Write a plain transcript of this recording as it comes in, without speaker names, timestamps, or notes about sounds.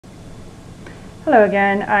Hello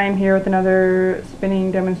again. I'm here with another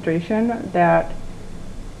spinning demonstration that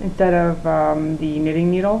instead of the knitting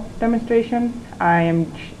needle demonstration, I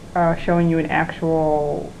am showing you an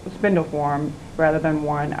actual spindle form rather than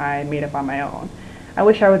one I made up on my own. I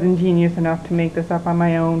wish I was ingenious enough to make this up on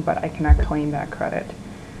my own, but I cannot claim that credit.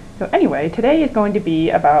 So anyway, today is going to be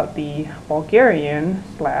about the Bulgarian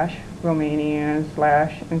slash Romanian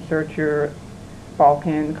slash insert your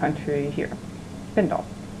Balkan country here spindle.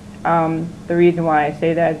 The reason why I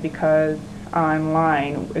say that is because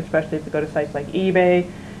online, especially if you go to sites like eBay,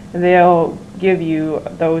 they'll give you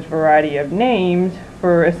those variety of names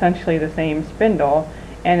for essentially the same spindle,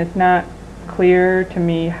 and it's not clear to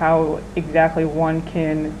me how exactly one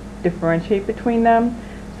can differentiate between them.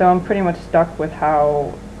 So I'm pretty much stuck with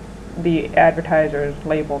how the advertisers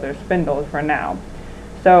label their spindles for now.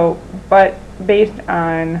 So, but based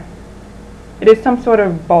on, it is some sort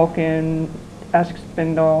of Balkan-esque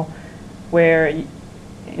spindle where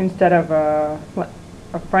instead of a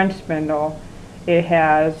French spindle, it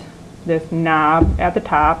has this knob at the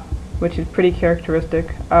top, which is pretty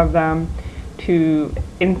characteristic of them, to,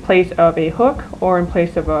 in place of a hook or in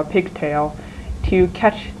place of a pigtail, to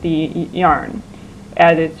catch the yarn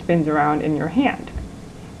as it spins around in your hand.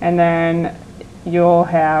 And then you'll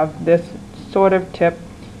have this sort of tip.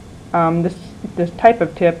 This type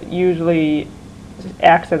of tip usually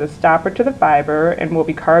acts as a stopper to the fiber and will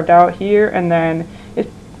be carved out here, and then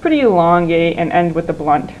it's pretty elongate and end with the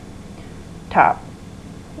blunt top,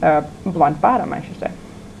 blunt bottom, I should say.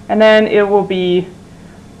 And then it will be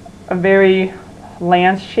a very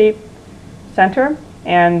lance-shaped center,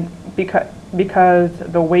 and because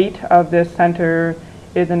the weight of this center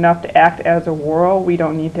is enough to act as a whorl, we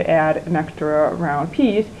don't need to add an extra round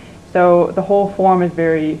piece. So the whole form is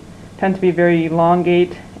tends to be very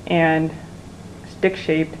elongate and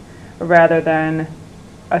stick-shaped rather than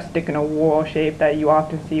a stick in a whorl shape that you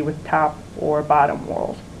often see with top or bottom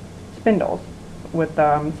whorls, spindles, with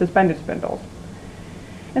suspended spindles.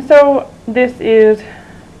 And so this is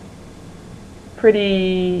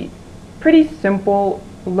pretty simple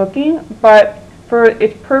looking, but for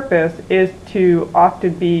its purpose is to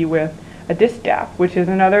often be with a distaff, which is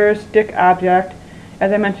another stick object,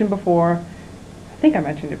 as I mentioned before. I think I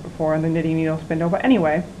mentioned it before in the knitting needle spindle, but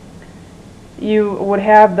anyway, you would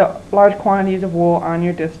have the large quantities of wool on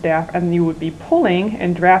your distaff, and you would be pulling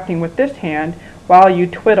and drafting with this hand while you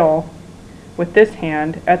twiddle with this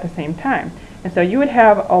hand at the same time. And so you would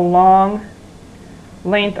have a long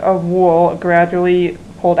length of wool gradually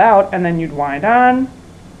pulled out, and then you'd wind on,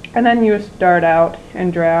 and then you would start out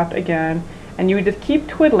and draft again, and you would just keep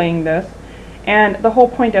twiddling this. And the whole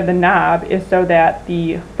point of the knob is so that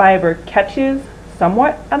the fiber catches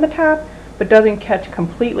somewhat on the top, but doesn't catch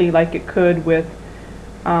completely like it could with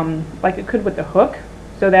the hook,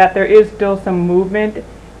 so that there is still some movement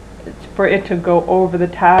for it to go over the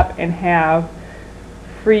top and have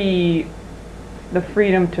the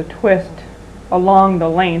freedom to twist along the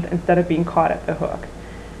length instead of being caught at the hook.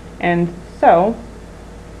 And so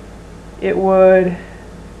it would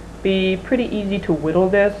be pretty easy to whittle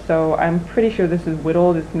this, so I'm pretty sure this is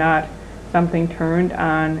whittled. It's not something turned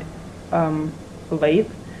on lathe.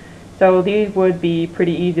 So these would be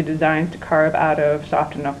pretty easy designs to carve out of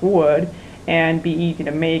soft enough wood and be easy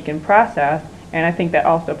to make and process, and I think that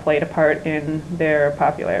also played a part in their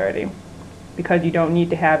popularity, because you don't need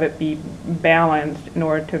to have it be balanced in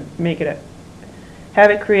order to make it have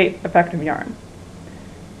it create effective yarn.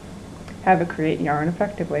 Have it create yarn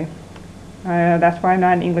effectively. That's why I'm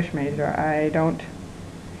not an English major. I don't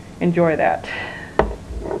enjoy that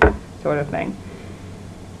sort of thing.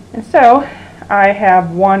 And so I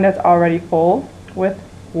have one that's already full with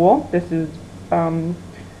wool. This is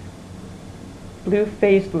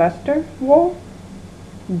blue-faced Leicester wool,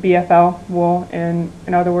 BFL wool in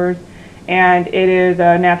other words, and it is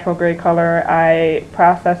a natural gray color. I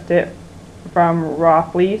processed it from raw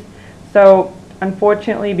fleece. So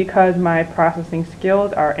unfortunately, because my processing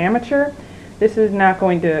skills are amateur, this is not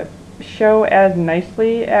going to show as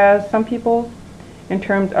nicely as some people's in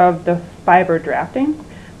terms of the fiber drafting.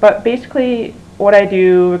 But basically what I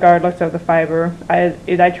do, regardless of the fiber,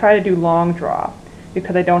 is I try to do long draw,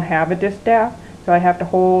 because I don't have a distaff, so I have to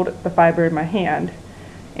hold the fiber in my hand.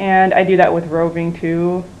 And I do that with roving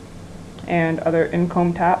too and other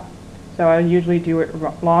in-comb top. So I usually do it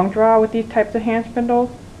long draw with these types of hand spindles.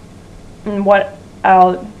 And what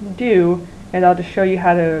I'll do is I'll just show you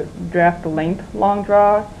how to draft the length long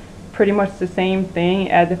draw. Pretty much the same thing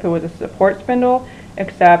as if it was a support spindle,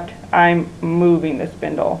 except I'm moving the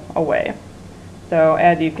spindle away. So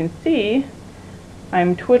as you can see,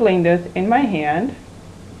 I'm twiddling this in my hand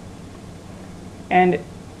and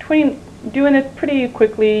doing it pretty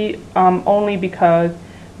quickly, only because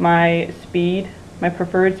my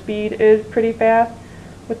preferred speed is pretty fast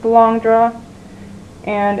with the long draw.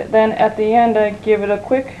 And then at the end I give it a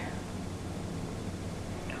quick,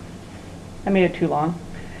 I made it too long.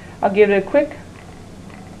 I'll give it a quick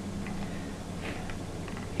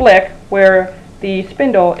flick where the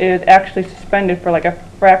spindle is actually suspended for like a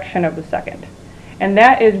fraction of a second. And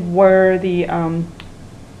that is where the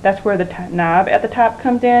that's where the knob at the top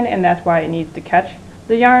comes in, and that's why it needs to catch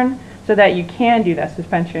the yarn, so that you can do that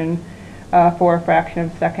suspension for a fraction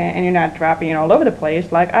of a second and you're not dropping it all over the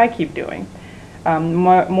place like I keep doing.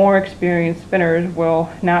 More experienced spinners will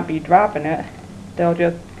not be dropping it. They'll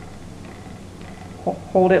just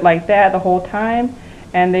hold it like that the whole time,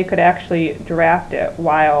 and they could actually draft it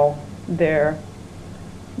while they're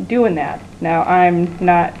doing that. Now I'm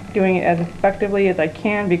not doing it as effectively as I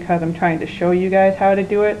can because I'm trying to show you guys how to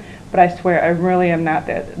do it, but I swear I really am not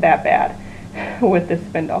that bad with this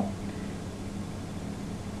spindle.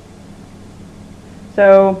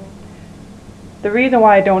 So the reason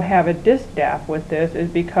why I don't have a distaff with this is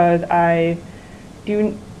because I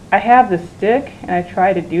have the stick and I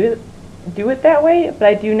try to do it that way, but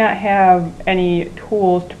I do not have any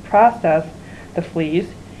tools to process the fleece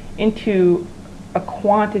into a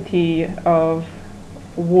quantity of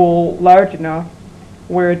wool large enough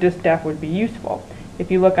where a distaff would be useful.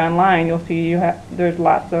 If you look online, you'll see there's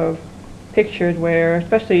lots of pictures where,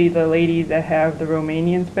 especially the ladies that have the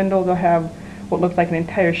Romanian spindles, will have what looks like an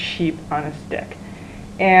entire sheep on a stick.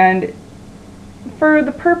 And for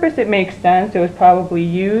the purpose it makes sense. It was probably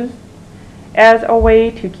used as a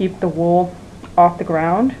way to keep the wool off the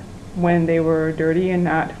ground when they were dirty and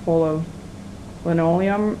not full of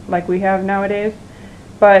linoleum like we have nowadays.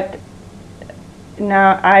 But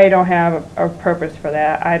now I don't have a purpose for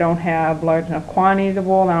that. I don't have large enough quantities of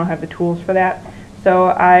wool, and I don't have the tools for that. So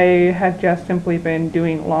I have just simply been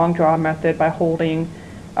doing long draw method by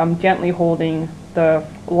gently holding the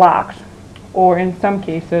locks, or in some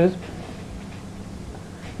cases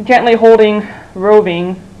gently holding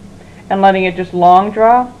roving and letting it just long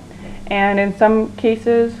draw. And in some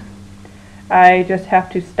cases I just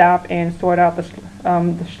have to stop and sort out the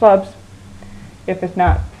schlubs if it's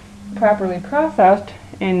not properly processed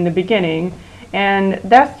in the beginning. And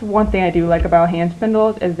that's one thing I do like about hand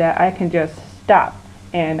spindles, is that I can just stop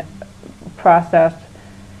and process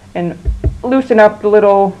and loosen up the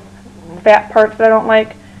little fat parts that I don't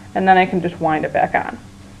like, and then I can just wind it back on,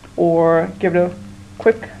 or give it a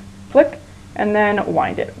quick flick and then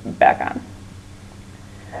wind it back on.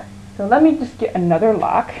 So let me just get another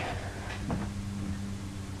lock.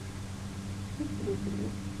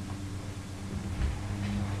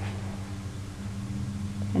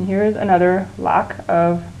 And here's another lock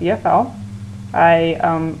of BFL.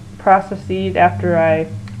 I processed these after I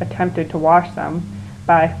attempted to wash them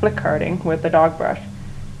by flick carding with the dog brush.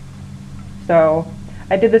 So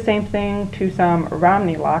I did the same thing to some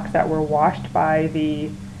Romney locks that were washed by the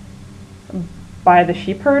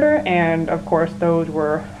sheep herder, and of course those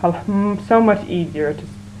were so much easier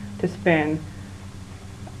to spin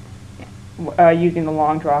using the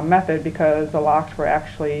long draw method, because the locks were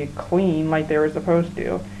actually clean like they were supposed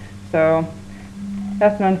to. So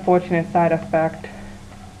that's an unfortunate side effect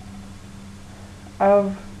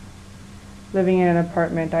of living in an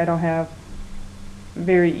apartment. I don't have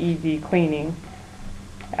very easy cleaning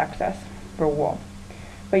access for wool.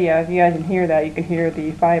 But yeah, if you guys can hear that, you can hear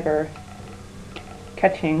the fiber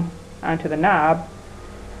catching onto the knob,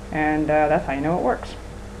 and that's how you know it works.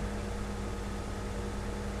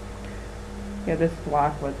 Yeah, this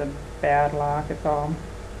lock was a bad lock. It's all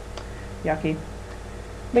yucky.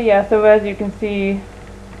 But yeah, so as you can see,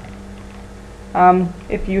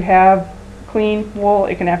 if you have clean wool,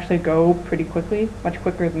 it can actually go pretty quickly, much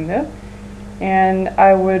quicker than this. And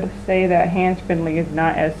I would say that hand spindling is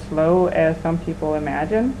not as slow as some people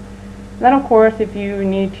imagine. Then of course, if you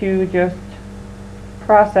need to just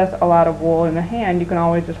process a lot of wool in the hand, you can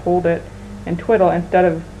always just hold it and twiddle instead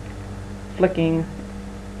of flicking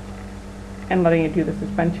and letting it do the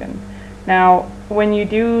suspension. Now, when you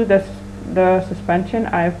do the suspension,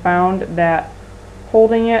 I've found that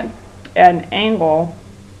holding it at an angle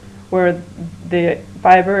where the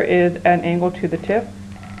fiber is at an angle to the tip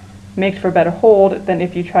makes for a better hold than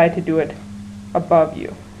if you try to do it above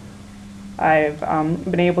you. I've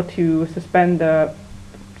been able to suspend the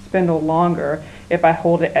spindle longer if I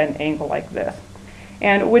hold it at an angle like this.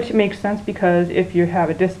 And which makes sense, because if you have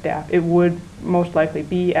a distaff, it would most likely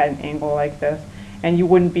be at an angle like this, and you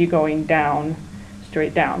wouldn't be going down,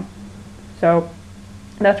 straight down. So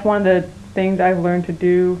that's one of the things I've learned to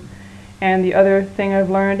do, And the other thing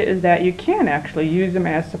I've learned is that you can actually use them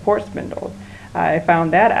as support spindles. I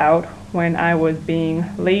found that out when I was being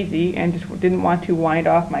lazy and just didn't want to wind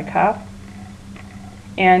off my cop.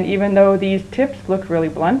 And even though these tips look really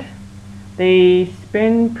blunt, they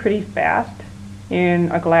spin pretty fast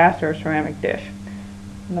in a glass or ceramic dish.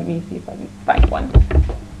 Let me see if I can find one.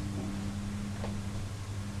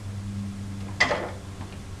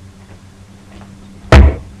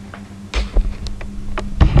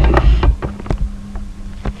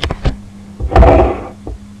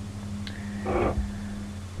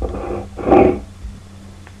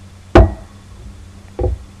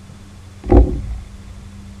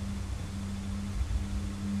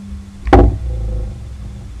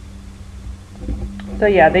 So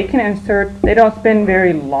yeah, they can insert, they don't spin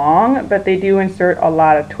very long, but they do insert a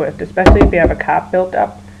lot of twist, especially if you have a cop built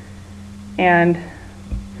up. And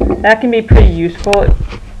that can be pretty useful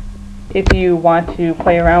if you want to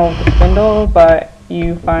play around with the spindle, but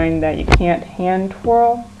you find that you can't hand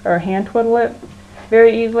twirl or hand twiddle it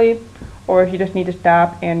very easily, or if you just need to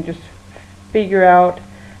stop and just figure out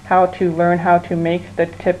how to learn how to make the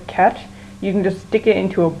tip catch. You can just stick it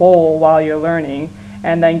into a bowl while you're learning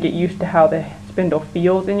and then get used to how the spindle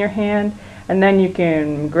feels in your hand, and then you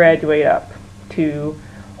can graduate up to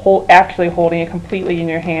actually holding it completely in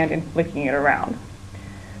your hand and flicking it around.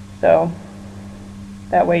 So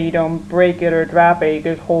that way you don't break it or drop it. You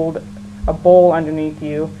just hold a bowl underneath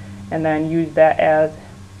you and then use that as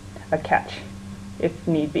a catch if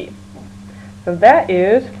need be. So that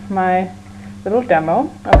is my little demo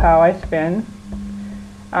of how I spin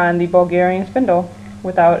on the Bulgarian spindle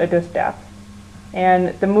without a distaff.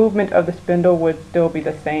 And the movement of the spindle would still be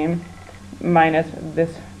the same, minus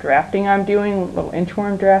this drafting I'm doing, a little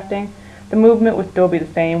inchworm drafting. The movement would still be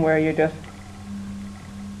the same, where you're just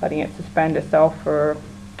letting it suspend itself for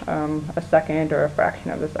a second or a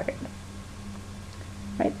fraction of a second.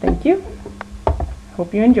 Right, thank you.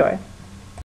 Hope you enjoy.